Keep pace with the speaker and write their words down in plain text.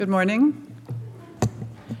Good morning.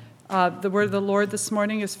 The word of the Lord this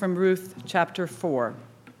morning is from Ruth chapter 4.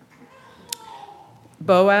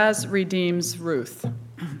 Boaz redeems Ruth.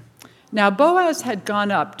 Now Boaz had gone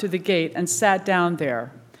up to the gate and sat down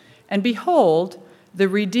there. And behold, the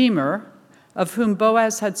Redeemer, of whom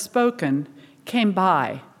Boaz had spoken, came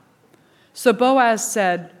by. So Boaz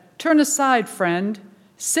said, "Turn aside, friend,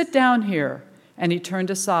 sit down here." And he turned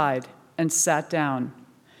aside and sat down.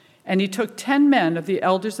 And he took 10 men of the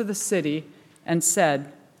elders of the city and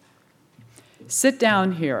said, "Sit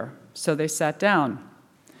down here." So they sat down.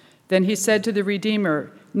 Then he said to the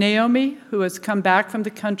Redeemer, "Naomi, who has come back from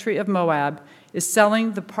the country of Moab, is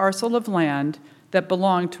selling the parcel of land that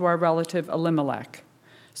belonged to our relative Elimelech.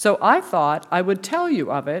 So I thought I would tell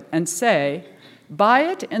you of it and say, buy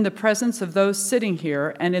it in the presence of those sitting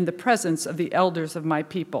here and in the presence of the elders of my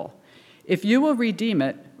people. If you will redeem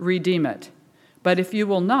it, redeem it. But if you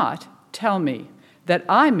will not, tell me, that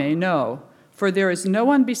I may know, for there is no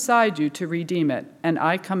one beside you to redeem it, and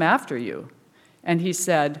I come after you." And he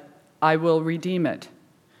said, "I will redeem it."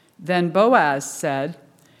 Then Boaz said,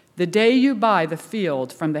 "The day you buy the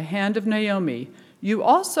field from the hand of Naomi, you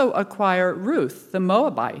also acquire Ruth the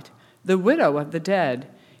Moabite, the widow of the dead,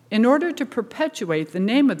 in order to perpetuate the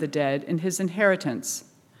name of the dead in his inheritance."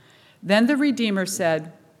 Then the Redeemer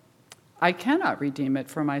said, "I cannot redeem it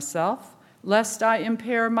for myself, lest I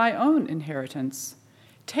impair my own inheritance.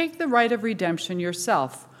 Take the right of redemption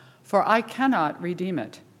yourself, for I cannot redeem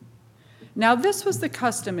it." Now this was the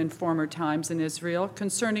custom in former times in Israel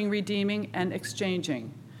concerning redeeming and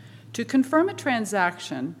exchanging. To confirm a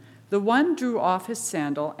transaction, the one drew off his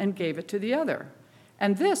sandal and gave it to the other,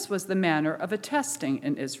 and this was the manner of attesting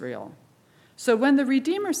in Israel. So when the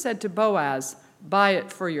Redeemer said to Boaz, "Buy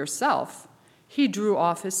it for yourself," he drew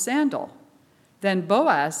off his sandal. Then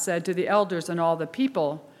Boaz said to the elders and all the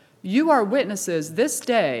people, "You are witnesses this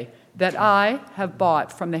day that I have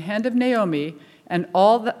bought from the hand of Naomi and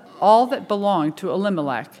all that belonged to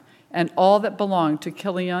Elimelech and all that belonged to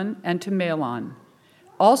Chilion and to Mahlon.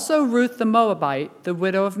 Also Ruth the Moabite, the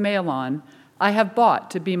widow of Mahlon, I have bought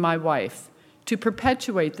to be my wife, to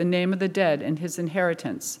perpetuate the name of the dead in his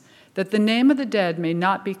inheritance, that the name of the dead may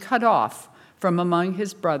not be cut off from among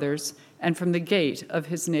his brothers and from the gate of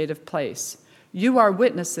his native place. You are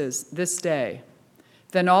witnesses this day."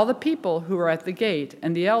 Then all the people who were at the gate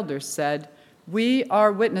and the elders said, "We are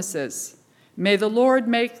witnesses. May the Lord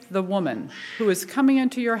make the woman who is coming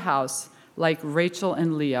into your house like Rachel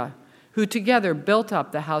and Leah, who together built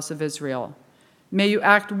up the house of Israel. May you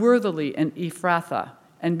act worthily in Ephrathah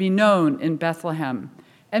and be known in Bethlehem.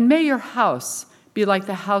 And may your house be like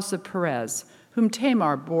the house of Perez, whom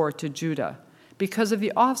Tamar bore to Judah, because of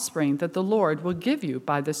the offspring that the Lord will give you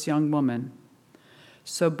by this young woman."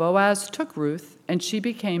 So Boaz took Ruth, and she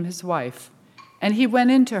became his wife. And he went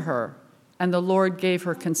into her, and the Lord gave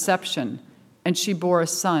her conception, and she bore a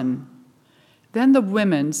son. Then the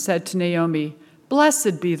women said to Naomi,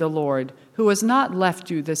 "Blessed be the Lord, who has not left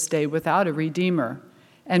you this day without a redeemer,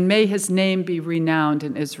 and may his name be renowned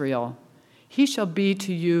in Israel. He shall be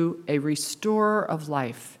to you a restorer of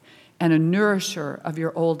life and a nourisher of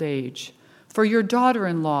your old age. For your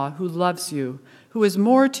daughter-in-law, who loves you, who is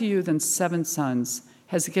more to you than 7 sons,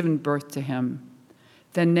 has given birth to him."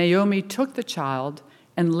 Then Naomi took the child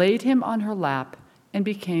and laid him on her lap and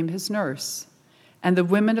became his nurse. And the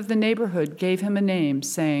women of the neighborhood gave him a name,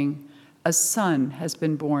 saying, "A son has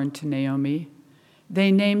been born to Naomi."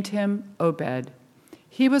 They named him Obed.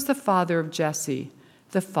 He was the father of Jesse,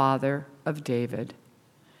 the father of David.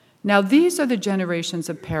 Now these are the generations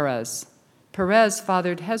of Perez. Perez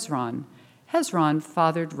fathered Hezron. Hezron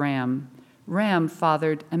fathered Ram. Ram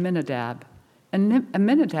fathered Amminadab. And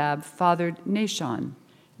Amminadab fathered Nahshon.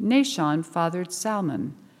 Nahshon fathered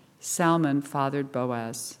Salmon. Salmon fathered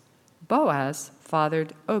Boaz. Boaz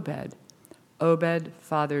fathered Obed. Obed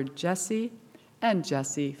fathered Jesse, and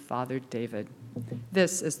Jesse fathered David.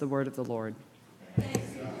 This is the word of the Lord.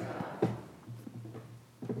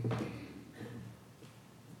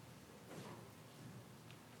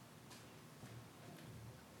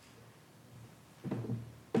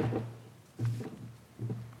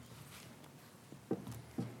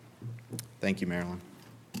 Thank you, Marilyn.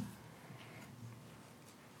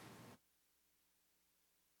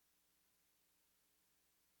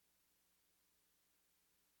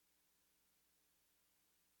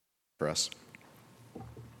 For us. Our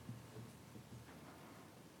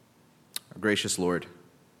gracious Lord,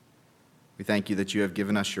 we thank you that you have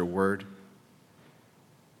given us your word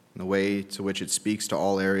and the way to which it speaks to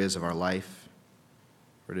all areas of our life.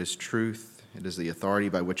 For it is truth, it is the authority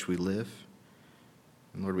by which we live.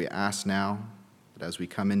 And Lord, we ask now that that as we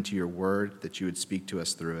come into your word, that you would speak to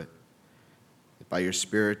us through it. That by your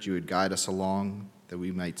Spirit, you would guide us along, that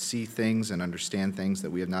we might see things and understand things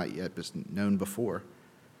that we have not yet known before,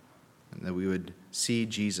 and that we would see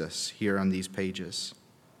Jesus here on these pages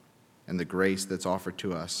and the grace that's offered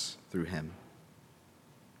to us through him.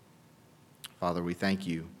 Father, we thank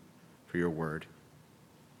you for your word.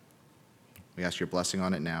 We ask your blessing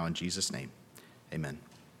on it now in Jesus' name. Amen.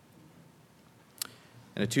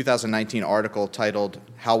 In a 2019 article titled,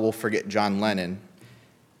 "How We'll Forget John Lennon,"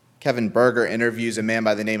 Kevin Berger interviews a man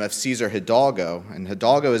by the name of Cesar Hidalgo, and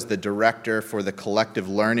Hidalgo is the director for the Collective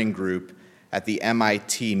Learning Group at the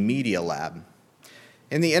MIT Media Lab.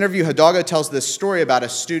 In the interview, Hidalgo tells this story about a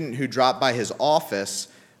student who dropped by his office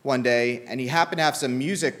one day, and he happened to have some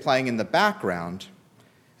music playing in the background.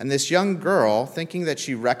 And this young girl, thinking that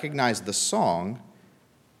she recognized the song,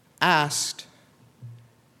 asked,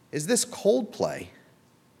 "Is this Coldplay?"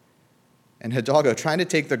 And Hidalgo, trying to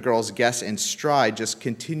take the girl's guess in stride, just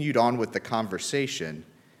continued on with the conversation.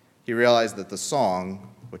 He realized that the song,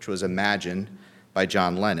 which was Imagine by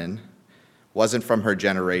John Lennon, wasn't from her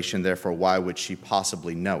generation, therefore why would she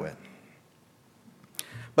possibly know it?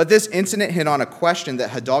 But this incident hit on a question that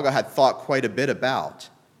Hidalgo had thought quite a bit about.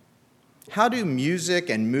 How do music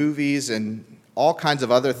and movies and all kinds of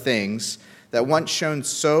other things that once shone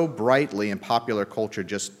so brightly in popular culture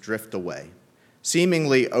just drift away,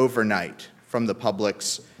 seemingly overnight, from the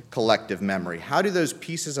public's collective memory? How do those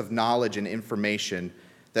pieces of knowledge and information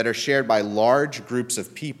that are shared by large groups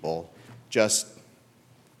of people just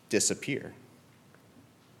disappear?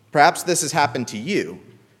 Perhaps this has happened to you.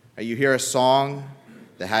 You hear a song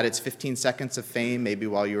that had its 15 seconds of fame, maybe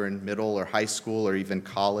while you were in middle or high school or even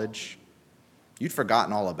college. You'd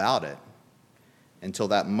forgotten all about it until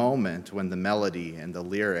that moment when the melody and the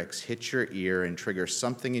lyrics hit your ear and trigger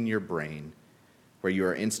something in your brain where you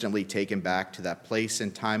are instantly taken back to that place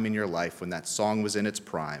and time in your life when that song was in its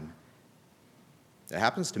prime. It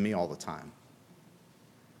happens to me all the time.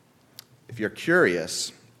 If you're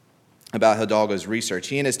curious about Hidalgo's research,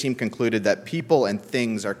 he and his team concluded that people and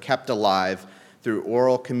things are kept alive through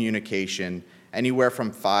oral communication anywhere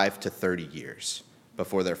from 5 to 30 years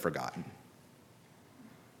before they're forgotten.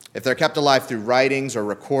 If they're kept alive through writings or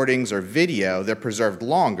recordings or video, they're preserved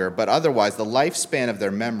longer, but otherwise the lifespan of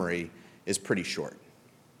their memory is pretty short.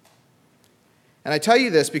 And I tell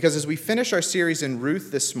you this because as we finish our series in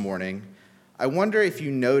Ruth this morning, I wonder if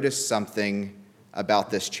you noticed something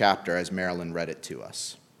about this chapter as Marilyn read it to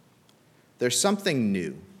us. There's something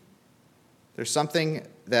new. There's something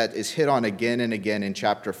that is hit on again and again in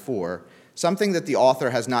chapter 4, something that the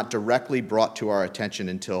author has not directly brought to our attention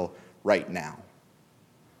until right now.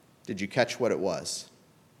 Did you catch what it was?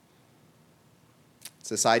 It's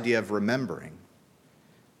this idea of remembering,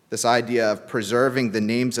 this idea of preserving the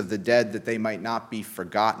names of the dead that they might not be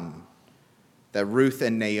forgotten, that Ruth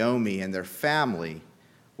and Naomi and their family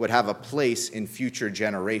would have a place in future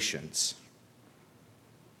generations.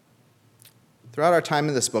 Throughout our time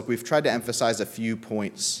in this book, we've tried to emphasize a few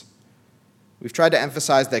points. We've tried to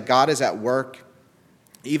emphasize that God is at work,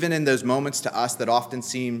 even in those moments to us that often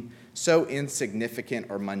seem so insignificant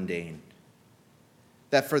or mundane.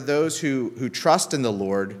 That for those who trust in the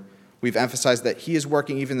Lord, we've emphasized that he is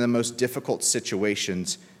working even in the most difficult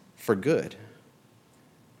situations for good.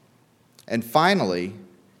 And finally,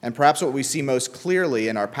 and perhaps what we see most clearly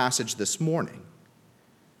in our passage this morning,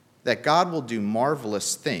 that God will do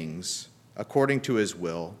marvelous things according to his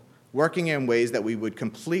will, working in ways that we would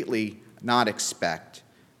completely not expect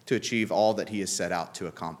to achieve all that he has set out to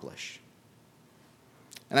accomplish.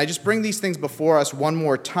 And I just bring these things before us one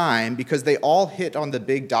more time because they all hit on the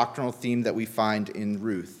big doctrinal theme that we find in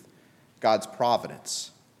Ruth, God's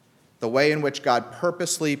providence, the way in which God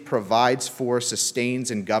purposely provides for, sustains,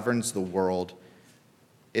 and governs the world.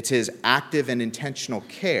 It's his active and intentional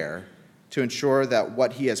care to ensure that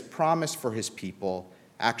what he has promised for his people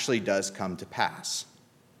actually does come to pass.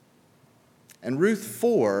 And Ruth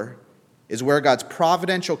 4 is where God's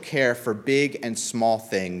providential care for big and small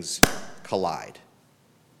things collide.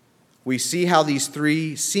 We see how these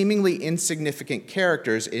three seemingly insignificant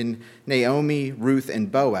characters in Naomi, Ruth,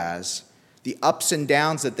 and Boaz, the ups and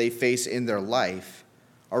downs that they face in their life,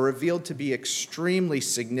 are revealed to be extremely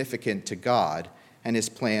significant to God and his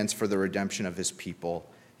plans for the redemption of his people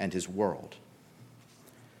and his world.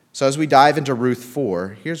 So as we dive into Ruth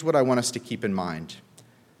 4, here's what I want us to keep in mind: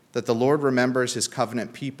 that the Lord remembers his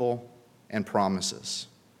covenant people and promises.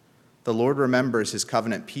 The Lord remembers his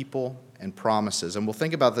covenant people and promises. And we'll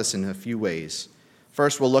think about this in a few ways.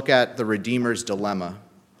 First, we'll look at the Redeemer's dilemma.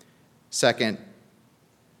 Second,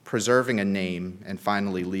 preserving a name. And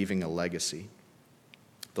finally, leaving a legacy.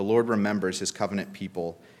 The Lord remembers his covenant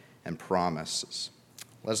people and promises.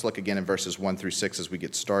 Let's look again in verses 1 through 6 as we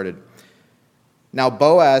get started. Now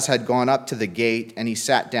Boaz had gone up to the gate, and he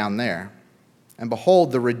sat down there. And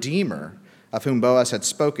behold, the Redeemer, of whom Boaz had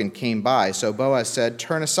spoken, came by. So Boaz said,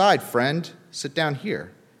 "Turn aside, friend, sit down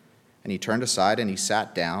here." And he turned aside, and he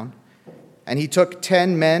sat down. And he took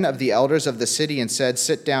 10 men of the elders of the city and said,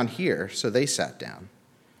 "Sit down here." So they sat down.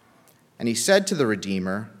 And he said to the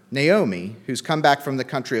Redeemer, "Naomi, who's come back from the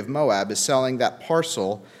country of Moab, is selling that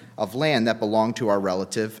parcel of land that belonged to our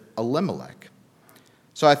relative Elimelech.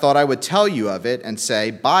 So I thought I would tell you of it and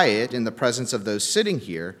say, buy it in the presence of those sitting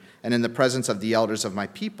here and in the presence of the elders of my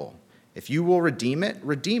people. If you will redeem it,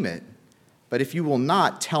 redeem it. But if you will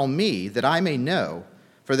not, tell me, that I may know,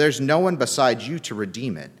 for there's no one besides you to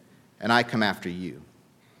redeem it, and I come after you."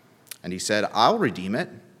 And he said, "I'll redeem it."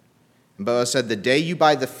 And Boaz said, "The day you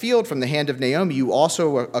buy the field from the hand of Naomi, you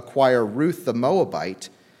also acquire Ruth the Moabite,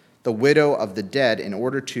 the widow of the dead, in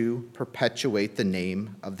order to perpetuate the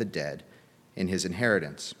name of the dead in his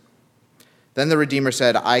inheritance." Then the Redeemer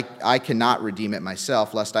said, I cannot redeem it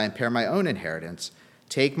myself, lest I impair my own inheritance.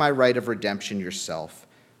 Take my right of redemption yourself,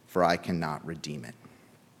 for I cannot redeem it.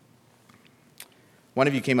 One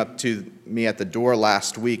of you came up to me at the door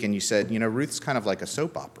last week and you said, Ruth's kind of like a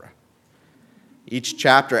soap opera. Each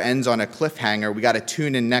chapter ends on a cliffhanger. We got to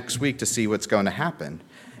tune in next week to see what's going to happen.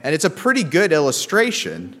 And it's a pretty good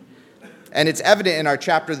illustration. And it's evident in our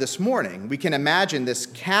chapter this morning. We can imagine this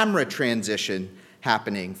camera transition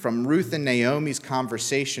happening from Ruth and Naomi's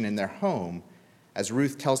conversation in their home as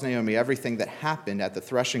Ruth tells Naomi everything that happened at the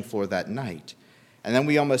threshing floor that night. And then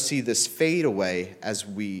we almost see this fade away as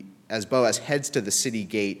Boaz heads to the city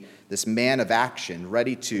gate, this man of action,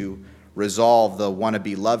 ready to resolve the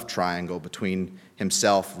wannabe love triangle between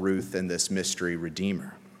himself, Ruth, and this mystery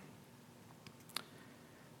redeemer.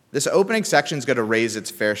 This opening section is going to raise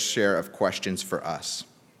its fair share of questions for us.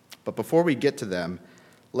 But before we get to them,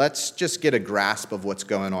 let's just get a grasp of what's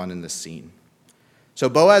going on in this scene. So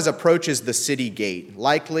Boaz approaches the city gate,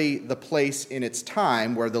 likely the place in its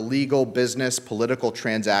time where the legal, business, political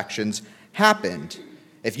transactions happened.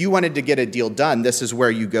 If you wanted to get a deal done, this is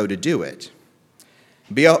where you go to do it.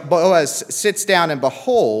 Boaz sits down, and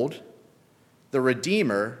behold, the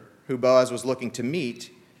Redeemer, who Boaz was looking to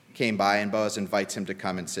meet, came by, and Boaz invites him to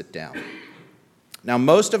come and sit down. Now,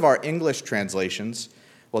 most of our English translations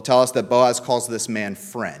will tell us that Boaz calls this man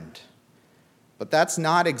friend. But that's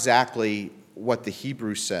not exactly what the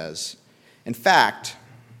Hebrew says. In fact,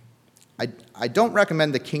 I don't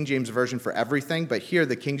recommend the King James Version for everything, but here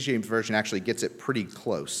the King James Version actually gets it pretty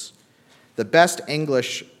close. The best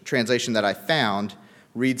English translation that I found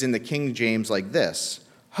reads in the King James like this: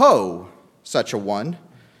 "Ho, such a one,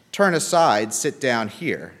 turn aside, sit down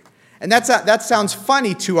here." And that sounds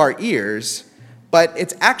funny to our ears, but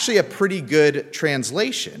it's actually a pretty good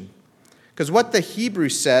translation. Because what the Hebrew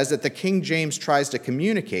says that the King James tries to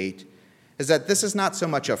communicate is that this is not so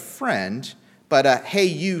much a friend, but a, "Hey,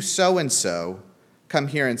 you so-and-so, come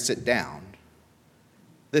here and sit down."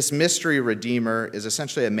 This mystery redeemer is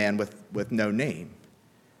essentially a man with no name,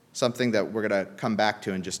 something that we're going to come back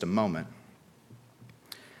to in just a moment.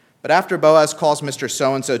 But after Boaz calls Mr.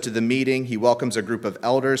 So-and-so to the meeting, he welcomes a group of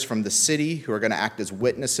elders from the city who are going to act as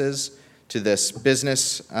witnesses to this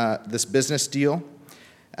business deal.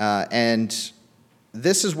 And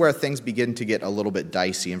this is where things begin to get a little bit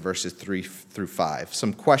dicey in verses 3 through 5.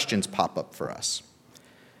 Some questions pop up for us.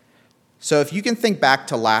 So if you can think back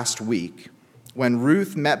to last week when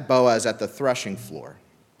Ruth met Boaz at the threshing floor,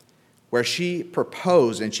 where she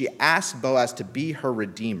proposed and she asked Boaz to be her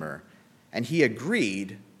redeemer, and he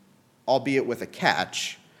agreed, albeit with a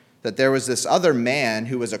catch, that there was this other man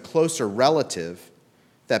who was a closer relative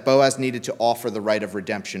that Boaz needed to offer the right of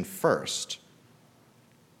redemption first.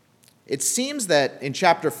 It seems that in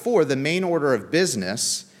chapter 4, the main order of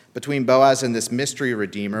business between Boaz and this mystery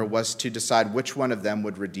redeemer was to decide which one of them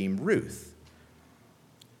would redeem Ruth.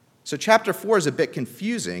 So chapter 4 is a bit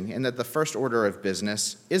confusing in that the first order of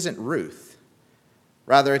business isn't Ruth.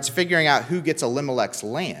 Rather, it's figuring out who gets Elimelech's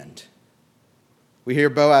land. We hear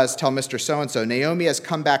Boaz tell Mr. So-and-so, Naomi has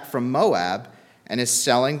come back from Moab and is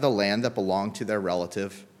selling the land that belonged to their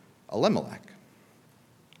relative Elimelech.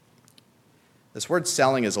 This word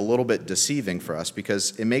selling is a little bit deceiving for us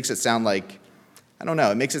because it makes it sound like,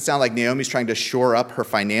 it makes it sound like Naomi's trying to shore up her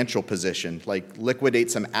financial position, like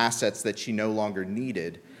liquidate some assets that she no longer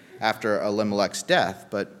needed after Elimelech's death.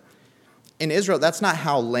 But in Israel, that's not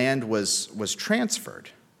how land was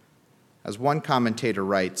transferred. As one commentator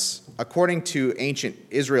writes, according to ancient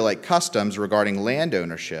Israelite customs regarding land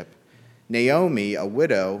ownership, Naomi, a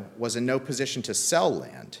widow, was in no position to sell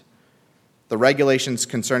land. the regulations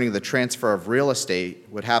concerning the transfer of real estate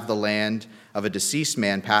would have the land of a deceased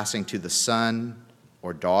man passing to the son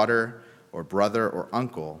or daughter or brother or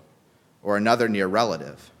uncle or another near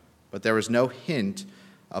relative, but there was no hint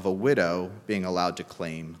of a widow being allowed to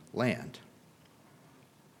claim land.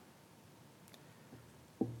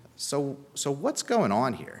 So what's going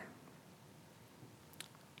on here?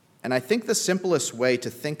 And I think the simplest way to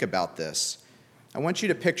think about this, I want you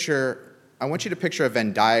to picture a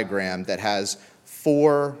Venn diagram that has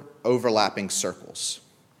 4 overlapping circles.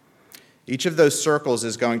 Each of those circles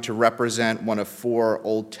is going to represent one of 4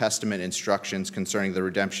 Old Testament instructions concerning the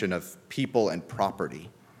redemption of people and property.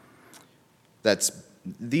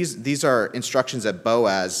 These are instructions that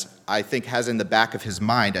Boaz, I think, has in the back of his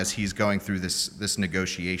mind as he's going through this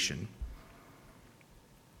negotiation.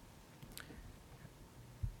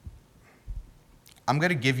 I'm going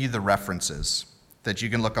to give you the references that you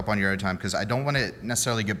can look up on your own time because I don't want to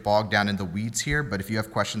necessarily get bogged down in the weeds here, but if you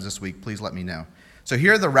have questions this week, please let me know. So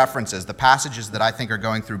here are the references, the passages that I think are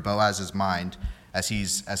going through Boaz's mind as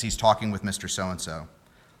he's talking with Mr. So-and-so.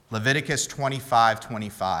 Leviticus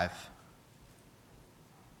 25:25,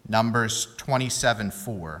 Numbers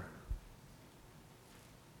 27:4,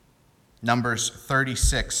 Numbers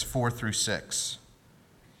 36:4 through 6,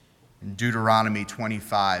 and Deuteronomy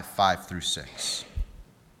 25:5 through 6.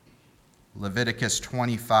 Leviticus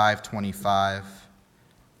 25:25,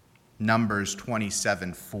 Numbers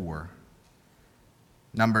 27:4,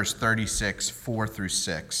 Numbers 36:4 through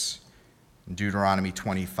 6, and Deuteronomy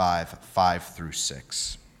 25:5 through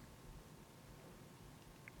 6.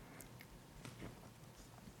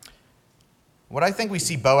 What I think we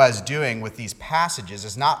see Boaz doing with these passages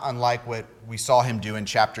is not unlike what we saw him do in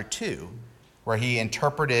chapter 2, where he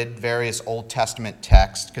interpreted various Old Testament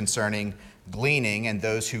texts concerning gleaning and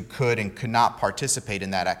those who could and could not participate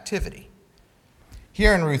in that activity.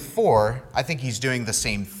 Here in Ruth 4, I think he's doing the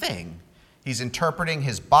same thing. He's interpreting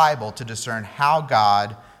his Bible to discern how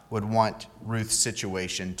God would want Ruth's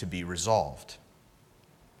situation to be resolved.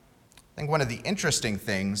 I think one of the interesting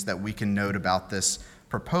things that we can note about this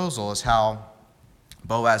proposal is how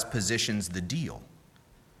Boaz positions the deal.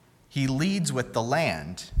 He leads with the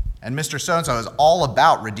land, and Mr. So-and-so is all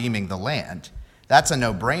about redeeming the land. That's a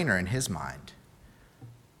no-brainer in his mind.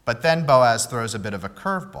 But then Boaz throws a bit of a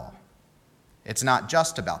curveball. It's not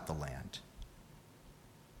just about the land.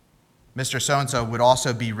 Mr. So-and-so would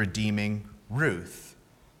also be redeeming Ruth,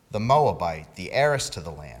 the Moabite, the heiress to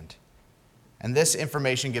the land. And this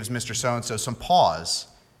information gives Mr. So-and-so some pause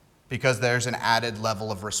because there's an added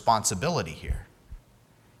level of responsibility here.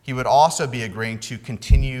 He would also be agreeing to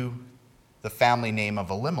continue the family name of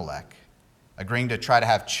Elimelech, agreeing to try to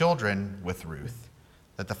have children with Ruth,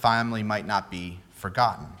 that the family might not be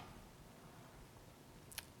forgotten.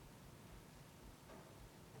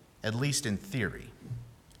 At least in theory,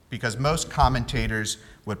 because most commentators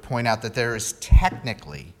would point out that there is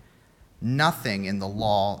technically nothing in the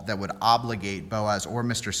law that would obligate Boaz or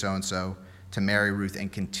Mr. So-and-so to marry Ruth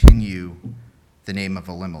and continue the name of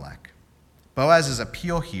Elimelech. Boaz's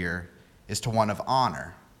appeal here is to one of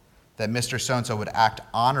honor, that Mr. So-and-so would act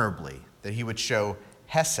honorably, that he would show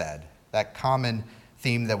hesed, that common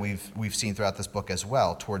theme that we've seen throughout this book as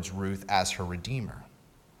well, towards Ruth as her redeemer.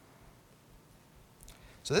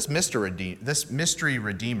 So this mystery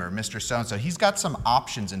redeemer, Mr. So-and-so, he's got some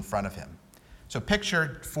options in front of him. So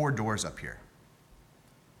picture 4 doors up here.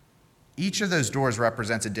 Each of those doors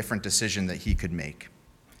represents a different decision that he could make.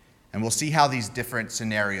 And we'll see how these different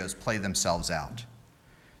scenarios play themselves out.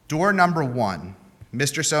 Door number 1,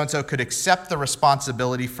 Mr. So-and-so could accept the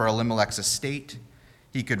responsibility for Elimelech's estate.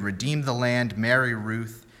 He could redeem the land, marry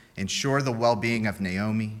Ruth, ensure the well-being of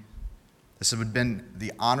Naomi. This would have been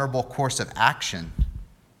the honorable course of action.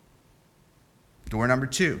 Door number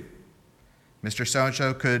 2, Mr.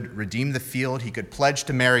 So-and-so could redeem the field. He could pledge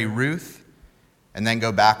to marry Ruth and then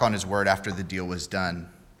go back on his word after the deal was done.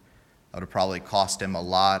 That would have probably cost him a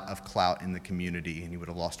lot of clout in the community, and he would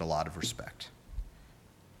have lost a lot of respect.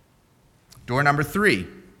 Door number 3,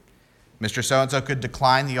 Mr. So-and-so could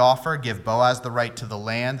decline the offer, give Boaz the right to the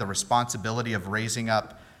land, the responsibility of raising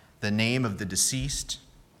up the name of the deceased.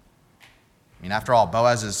 I mean, after all,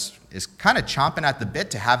 Boaz is kind of chomping at the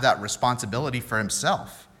bit to have that responsibility for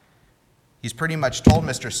himself. He's pretty much told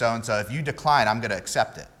Mr. So-and-so, if you decline, I'm going to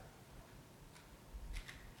accept it.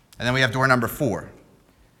 And then we have door number 4.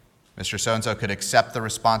 Mr. So-and-so could accept the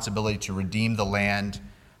responsibility to redeem the land,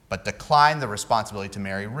 but decline the responsibility to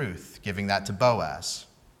marry Ruth, giving that to Boaz.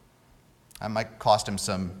 That might cost him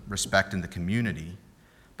some respect in the community,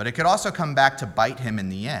 but it could also come back to bite him in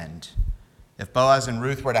the end. If Boaz and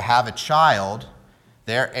Ruth were to have a child,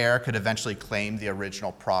 their heir could eventually claim the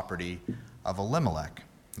original property of Elimelech.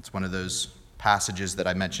 It's one of those passages that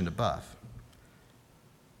I mentioned above.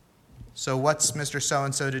 So what's Mr.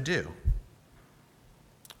 So-and-so to do?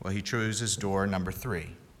 Well, he chooses door number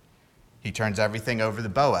 3. He turns everything over to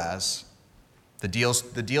Boaz. The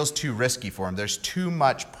deal's too risky for him. There's too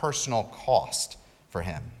much personal cost for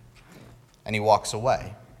him. And he walks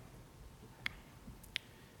away.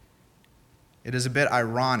 It is a bit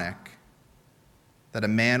ironic that a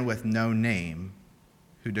man with no name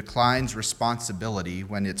who declines responsibility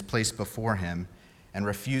when it's placed before him and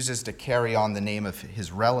refuses to carry on the name of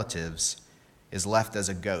his relatives is left as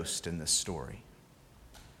a ghost in this story.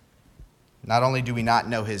 Not only do we not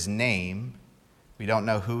know his name, we don't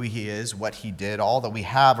know who he is, what he did. All that we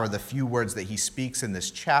have are the few words that he speaks in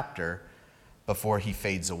this chapter before he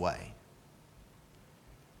fades away.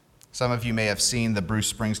 Some of you may have seen the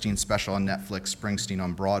Bruce Springsteen special on Netflix, Springsteen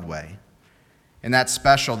on Broadway. In that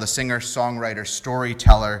special, the singer, songwriter,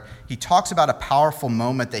 storyteller, he talks about a powerful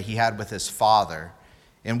moment that he had with his father,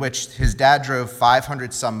 in which his dad drove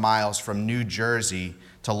 500 some miles from New Jersey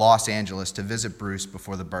to Los Angeles to visit Bruce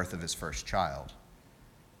before the birth of his first child.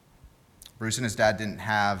 Bruce and his dad didn't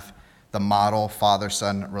have the model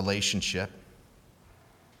father-son relationship.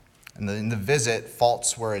 And in the visit,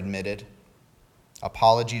 faults were admitted,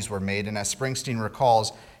 apologies were made, and as Springsteen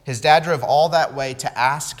recalls, his dad drove all that way to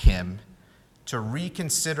ask him to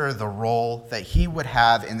reconsider the role that he would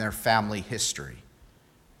have in their family history.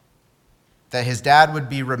 That his dad would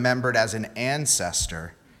be remembered as an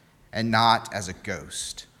ancestor and not as a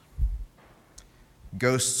ghost.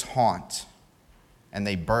 Ghosts haunt and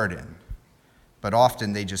they burden, but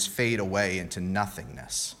often they just fade away into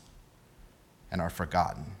nothingness and are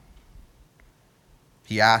forgotten.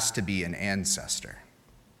 He asked to be an ancestor.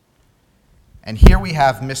 And here we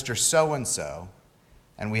have Mr. So-and-so,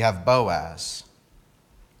 and we have Boaz.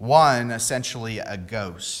 One essentially a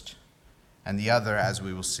ghost, and the other, as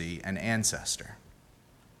we will see, an ancestor.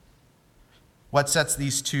 What sets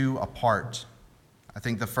these two apart? I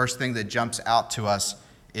think the first thing that jumps out to us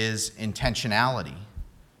is intentionality.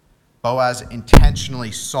 Boaz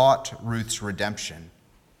intentionally sought Ruth's redemption.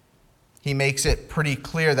 He makes it pretty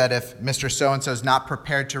clear that if Mr. So-and-so is not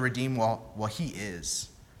prepared to redeem, well, he is.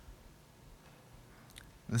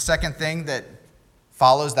 The second thing that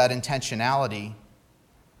follows that intentionality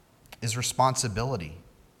is responsibility.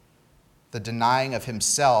 The denying of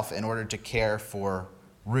himself in order to care for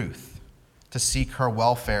Ruth, to seek her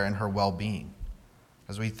welfare and her well-being.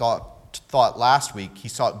 As we thought last week, he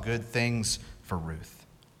sought good things for Ruth.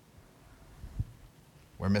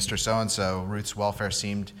 Where Mr. So-and-so, Ruth's welfare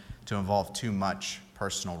seemed to involve too much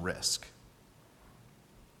personal risk.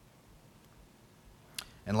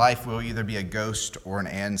 In life, we'll either be a ghost or an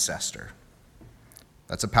ancestor.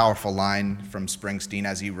 That's a powerful line from Springsteen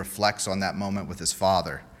as he reflects on that moment with his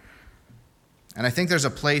father. And I think there's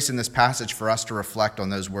a place in this passage for us to reflect on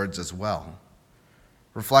those words as well.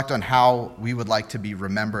 Reflect on how we would like to be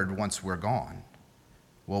remembered once we're gone.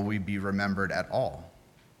 Will we be remembered at all?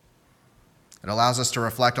 It allows us to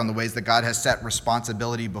reflect on the ways that God has set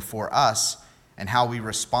responsibility before us and how we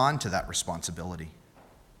respond to that responsibility.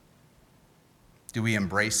 Do we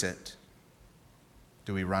embrace it?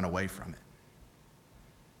 Do we run away from it?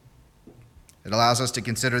 It allows us to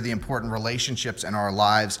consider the important relationships in our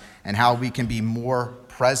lives and how we can be more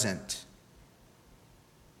present.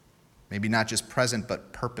 Maybe not just present,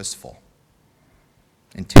 but purposeful,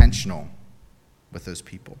 intentional with those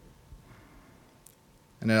people.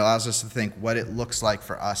 And it allows us to think what it looks like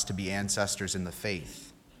for us to be ancestors in the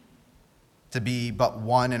faith, to be but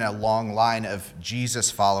one in a long line of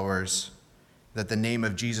Jesus followers, that the name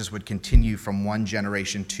of Jesus would continue from one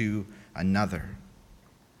generation to another.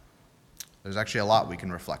 There's actually a lot we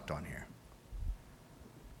can reflect on here.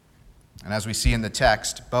 And as we see in the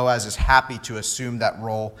text, Boaz is happy to assume that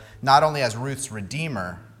role not only as Ruth's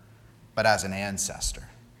redeemer, but as an ancestor,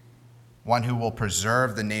 one who will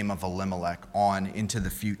preserve the name of Elimelech on into the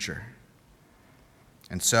future.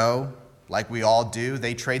 And so, like we all do,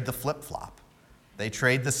 they trade the flip-flop. They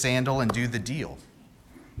trade the sandal and do the deal.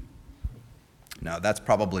 No, that's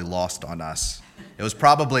probably lost on us. It was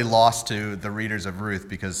probably lost to the readers of Ruth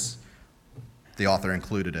because the author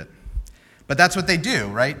included it. But that's what they do,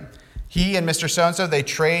 right? He and Mr. So-and-so, they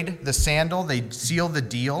trade the sandal, they seal the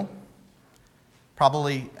deal,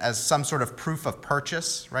 probably as some sort of proof of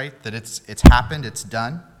purchase, right? That it's happened, it's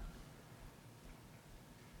done.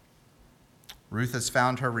 Ruth has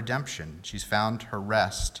found her redemption. She's found her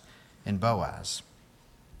rest in Boaz.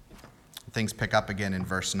 Things pick up again in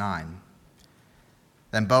verse 9.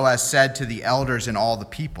 Then Boaz said to the elders and all the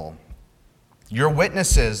people, "Your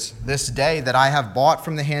witnesses this day that I have bought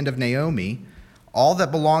from the hand of Naomi all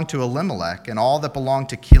that belonged to Elimelech, and all that belonged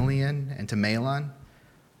to Chilion and to Mahlon,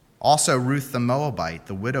 also Ruth the Moabite,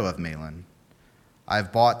 the widow of Mahlon, I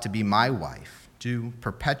have bought to be my wife, to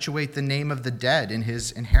perpetuate the name of the dead in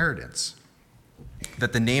his inheritance,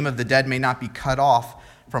 that the name of the dead may not be cut off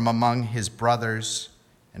from among his brothers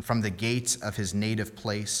and from the gates of his native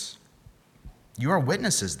place. You are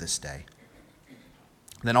witnesses this day."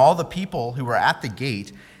 Then all the people who were at the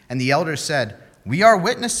gate and the elders said, "We are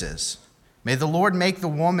witnesses. May the Lord make the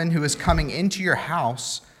woman who is coming into your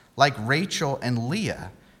house like Rachel and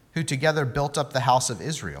Leah, who together built up the house of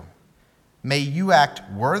Israel. May you act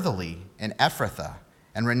worthily in Ephrathah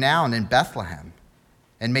and renown in Bethlehem.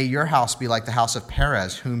 And may your house be like the house of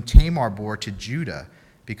Perez, whom Tamar bore to Judah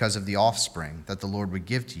because of the offspring that the Lord would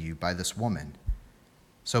give to you by this woman."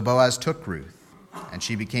 So Boaz took Ruth, and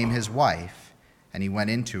she became his wife, and he went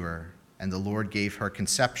into her, and the Lord gave her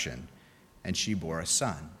conception, and she bore a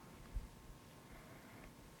son.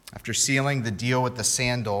 After sealing the deal with the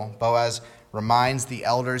sandal, Boaz reminds the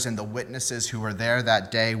elders and the witnesses who were there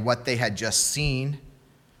that day what they had just seen.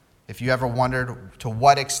 If you ever wondered to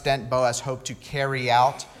what extent Boaz hoped to carry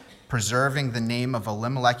out preserving the name of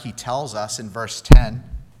Elimelech, he tells us in verse 10,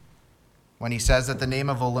 when he says that the name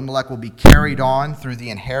of Elimelech will be carried on through the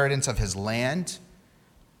inheritance of his land.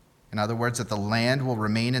 In other words, that the land will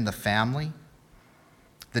remain in the family.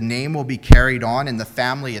 The name will be carried on in the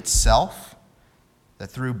family itself, that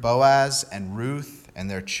through Boaz and Ruth and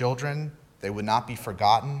their children, they would not be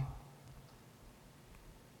forgotten,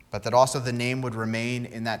 but that also the name would remain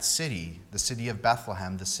in that city, the city of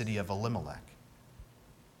Bethlehem, the city of Elimelech.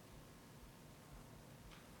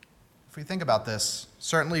 If we think about this,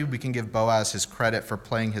 certainly we can give Boaz his credit for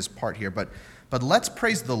playing his part here, but let's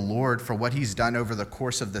praise the Lord for what he's done over the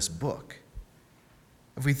course of this book.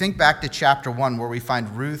 If we think back to chapter 1, where we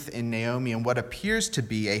find Ruth and Naomi in what appears to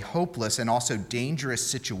be a hopeless and also dangerous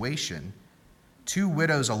situation, two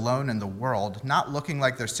widows alone in the world, not looking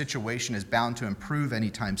like their situation is bound to improve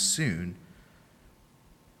anytime soon.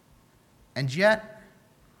 And yet,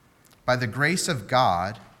 by the grace of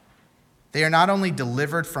God, they are not only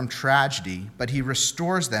delivered from tragedy, but he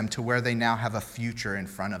restores them to where they now have a future in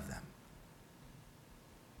front of them.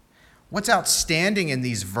 What's outstanding in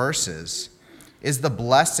these verses is the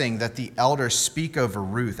blessing that the elders speak over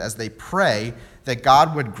Ruth as they pray that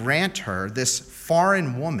God would grant her, this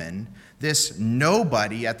foreign woman, this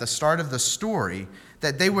nobody at the start of the story,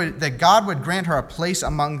 that God would grant her a place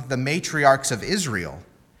among the matriarchs of Israel,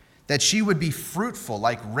 that she would be fruitful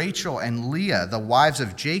like Rachel and Leah, the wives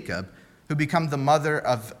of Jacob, who become the mother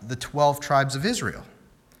of the 12 tribes of Israel.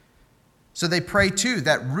 So they pray too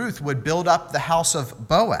that Ruth would build up the house of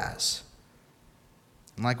Boaz.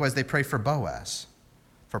 And likewise they pray for Boaz,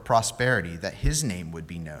 for prosperity, that his name would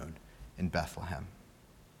be known in Bethlehem.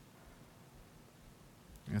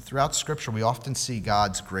 Throughout Scripture, we often see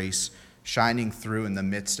God's grace shining through in the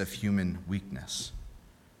midst of human weakness.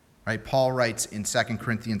 Right? Paul writes in 2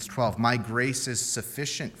 Corinthians 12, "My grace is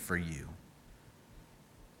sufficient for you,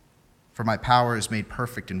 for my power is made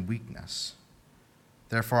perfect in weakness.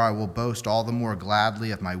 Therefore I will boast all the more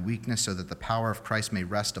gladly of my weakness, so that the power of Christ may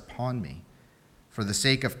rest upon me. For the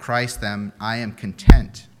sake of Christ, then, I am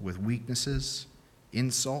content with weaknesses,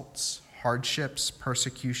 insults, hardships,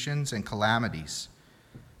 persecutions, and calamities.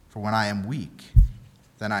 For when I am weak,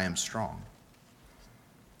 then I am strong."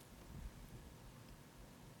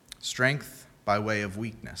 Strength by way of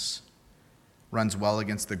weakness runs well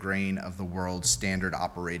against the grain of the world's standard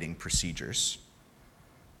operating procedures.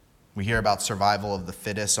 We hear about survival of the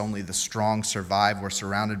fittest, only the strong survive. We're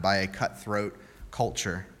surrounded by a cutthroat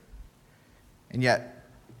culture. And yet,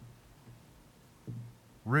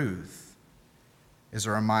 Ruth is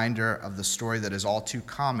a reminder of the story that is all too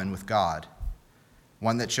common with God,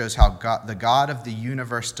 one that shows how the God of the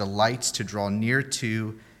universe delights to draw near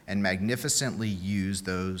to and magnificently use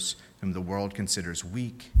those whom the world considers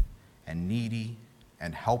weak and needy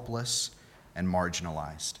and helpless and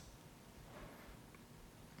marginalized.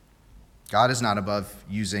 God is not above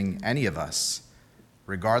using any of us,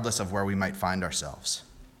 regardless of where we might find ourselves.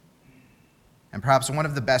 And perhaps one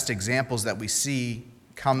of the best examples that we see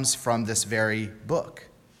comes from this very book,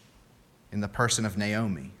 in the person of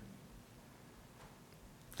Naomi.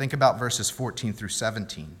 Think about verses 14 through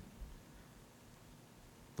 17.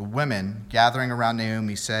 The women gathering around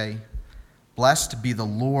Naomi say, "Blessed be the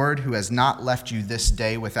Lord who has not left you this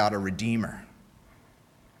day without a redeemer.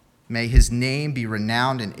 May his name be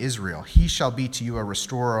renowned in Israel. He shall be to you a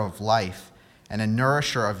restorer of life and a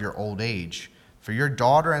nourisher of your old age. For your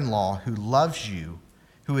daughter-in-law, who loves you,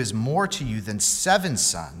 who is more to you than 7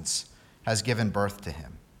 sons, has given birth to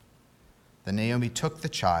him." Then Naomi took the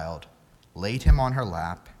child, laid him on her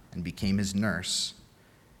lap, and became his nurse.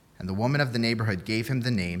 And the woman of the neighborhood gave him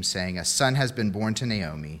the name, saying, "A son has been born to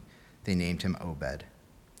Naomi." They named him Obed.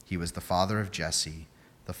 He was the father of Jesse,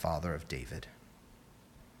 the father of David.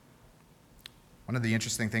 One of the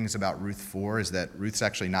interesting things about Ruth 4 is that Ruth's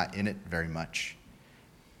actually not in it very much.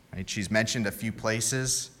 Right? She's mentioned a few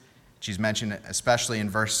places. She's mentioned especially in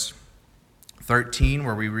verse 13,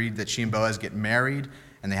 where we read that she and Boaz get married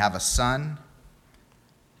and they have a son.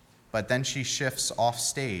 But then she shifts off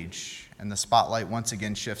stage, and the spotlight once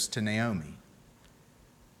again shifts to Naomi.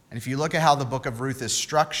 And if you look at how the book of Ruth is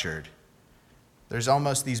structured, there's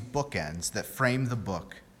almost these bookends that frame the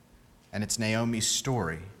book, and it's Naomi's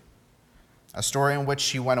story. A story in which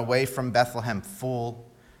she went away from Bethlehem full,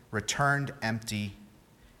 returned empty,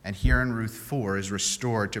 and here in Ruth 4 is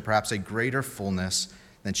restored to perhaps a greater fullness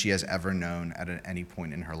than she has ever known at any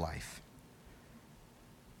point in her life.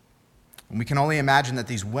 And we can only imagine that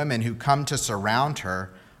these women who come to surround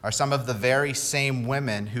her are some of the very same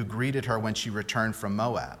women who greeted her when she returned from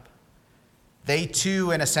Moab. They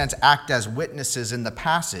too, in a sense, act as witnesses in the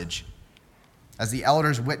passage, as the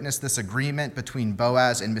elders witness this agreement between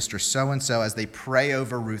Boaz and Mr. So-and-so as they pray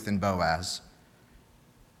over Ruth and Boaz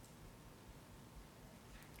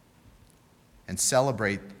and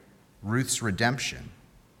celebrate Ruth's redemption.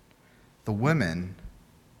 The women,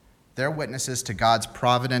 they're witnesses to God's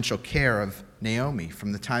providential care of Naomi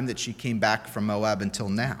from the time that she came back from Moab until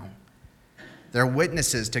now. They're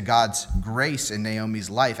witnesses to God's grace in Naomi's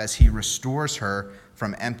life as he restores her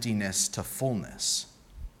from emptiness to fullness.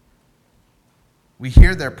 We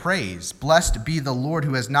hear their praise. "Blessed be the Lord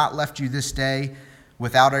who has not left you this day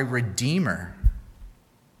without a redeemer.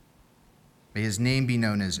 May his name be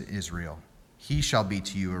known as Israel. He shall be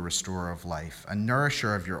to you a restorer of life, a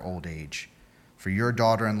nourisher of your old age. For your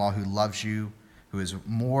daughter-in-law who loves you, who is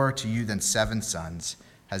more to you than 7 sons,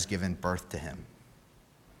 has given birth to him."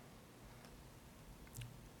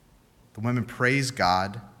 The women praise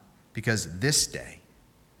God because this day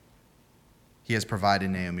he has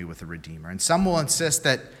provided Naomi with a redeemer. And some will insist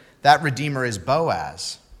that that redeemer is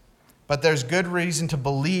Boaz. But there's good reason to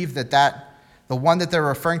believe that the one that they're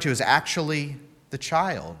referring to is actually the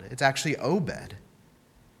child. It's actually Obed.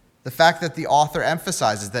 The fact that the author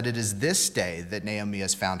emphasizes that it is this day that Naomi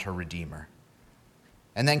has found her redeemer,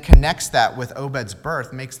 and then connects that with Obed's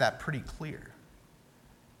birth, makes that pretty clear.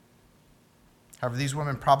 However, these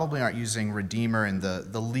women probably aren't using redeemer in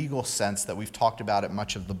the legal sense that we've talked about at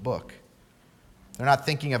much of the book. They're not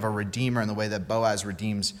thinking of a redeemer in the way that Boaz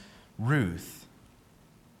redeems Ruth.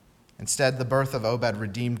 Instead, the birth of Obed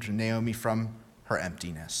redeemed Naomi from her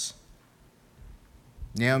emptiness.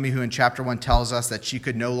 Naomi, who in chapter 1 tells us that she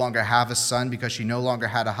could no longer have a son because she no longer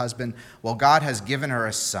had a husband, well, God has given her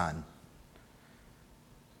a son.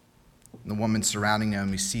 And the women surrounding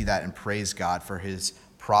Naomi see that and praise God for his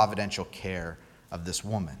providential care of this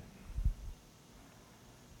woman.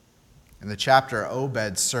 In the chapter,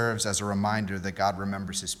 Obed serves as a reminder that God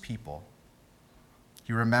remembers his people.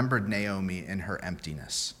 He remembered Naomi in her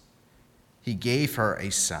emptiness. He gave her a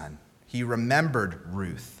son. He remembered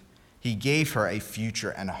Ruth. He gave her a future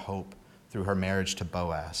and a hope through her marriage to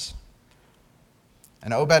Boaz.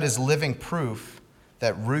 And Obed is living proof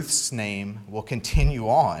that Ruth's name will continue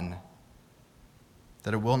on,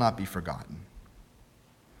 that it will not be forgotten.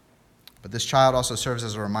 But this child also serves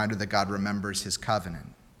as a reminder that God remembers his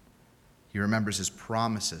covenant. He remembers his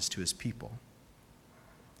promises to his people.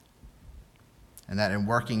 And that in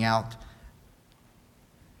working out,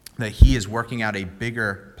 that he is working out a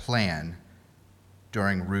bigger plan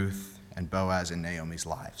during Ruth and Boaz and Naomi's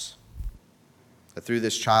lives. That through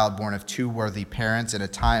this child born of 2 worthy parents at a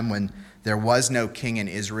time when there was no king in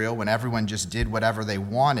Israel, when everyone just did whatever they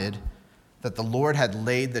wanted, that the Lord had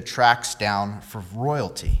laid the tracks down for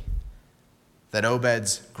royalty. That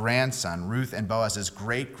Obed's grandson, Ruth and Boaz's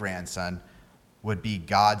great-grandson, would be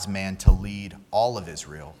God's man to lead all of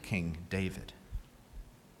Israel, King David.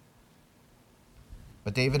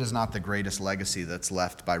 But David is not the greatest legacy that's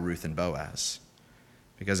left by Ruth and Boaz.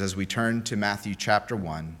 Because as we turn to Matthew chapter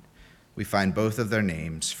 1, we find both of their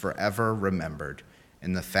names forever remembered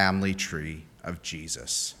in the family tree of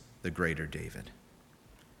Jesus, the greater David.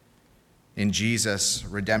 In Jesus,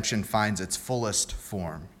 redemption finds its fullest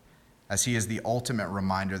form, as he is the ultimate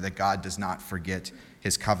reminder that God does not forget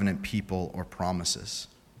his covenant people or promises.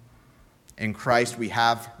 In Christ, we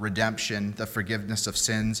have redemption, the forgiveness of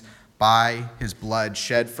sins, by his blood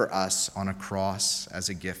shed for us on a cross as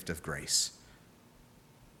a gift of grace.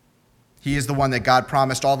 He is the one that God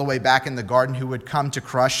promised all the way back in the garden who would come to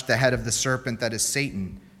crush the head of the serpent, that is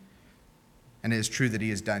Satan. And it is true that he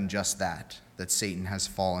has done just that Satan has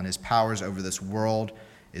fallen. His powers over this world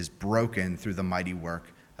is broken through the mighty work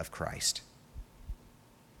of Christ.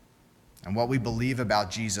 And what we believe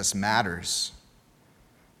about Jesus matters.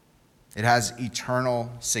 It has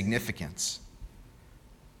eternal significance.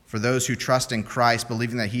 For those who trust in Christ,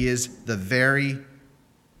 believing that he is the very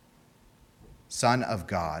Son of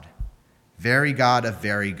God, very God of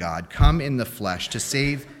very God, come in the flesh to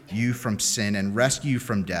save you from sin and rescue you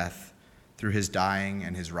from death through his dying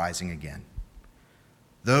and his rising again.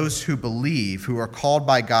 Those who believe, who are called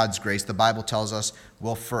by God's grace, the Bible tells us,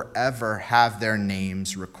 will forever have their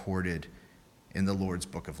names recorded in the Lord's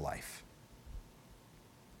book of life.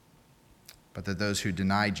 But that those who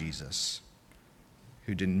deny Jesus,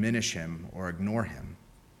 who diminish him or ignore him,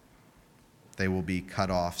 they will be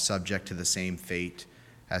cut off, subject to the same fate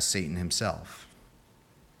as Satan himself.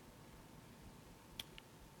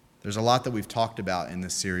 There's a lot that we've talked about in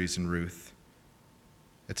this series in Ruth.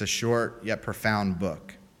 It's a short yet profound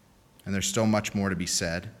book, and there's still much more to be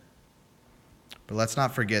said. But let's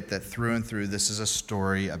not forget that through and through, this is a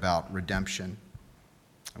story about redemption.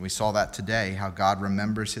 And we saw that today, how God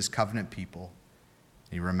remembers his covenant people.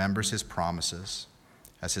 He remembers his promises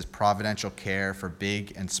as his providential care for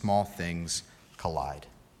big and small things collide.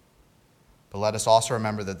 But let us also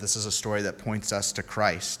remember that this is a story that points us to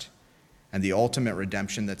Christ and the ultimate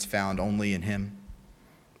redemption that's found only in him.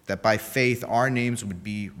 That by faith, our names would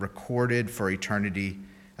be recorded for eternity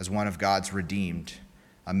as one of God's redeemed,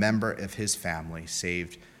 a member of his family,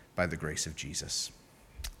 saved by the grace of Jesus.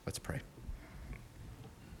 Let's pray.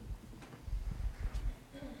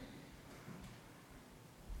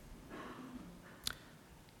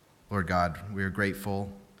 Lord God, we are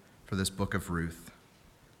grateful for this book of Ruth,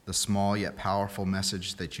 the small yet powerful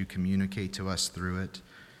message that you communicate to us through it.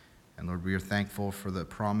 And Lord, we are thankful for the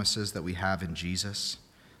promises that we have in Jesus,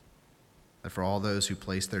 that for all those who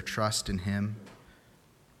place their trust in him,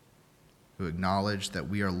 who acknowledge that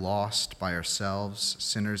we are lost by ourselves,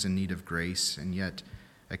 sinners in need of grace, and yet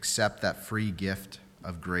accept that free gift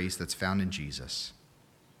of grace that's found in Jesus.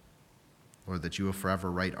 Lord, that you will forever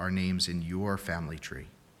write our names in your family tree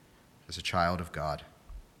as a child of God.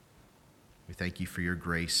 We thank you for your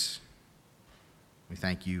grace. We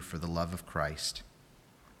thank you for the love of Christ.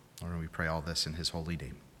 Lord, we pray all this in his holy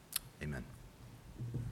name. Amen.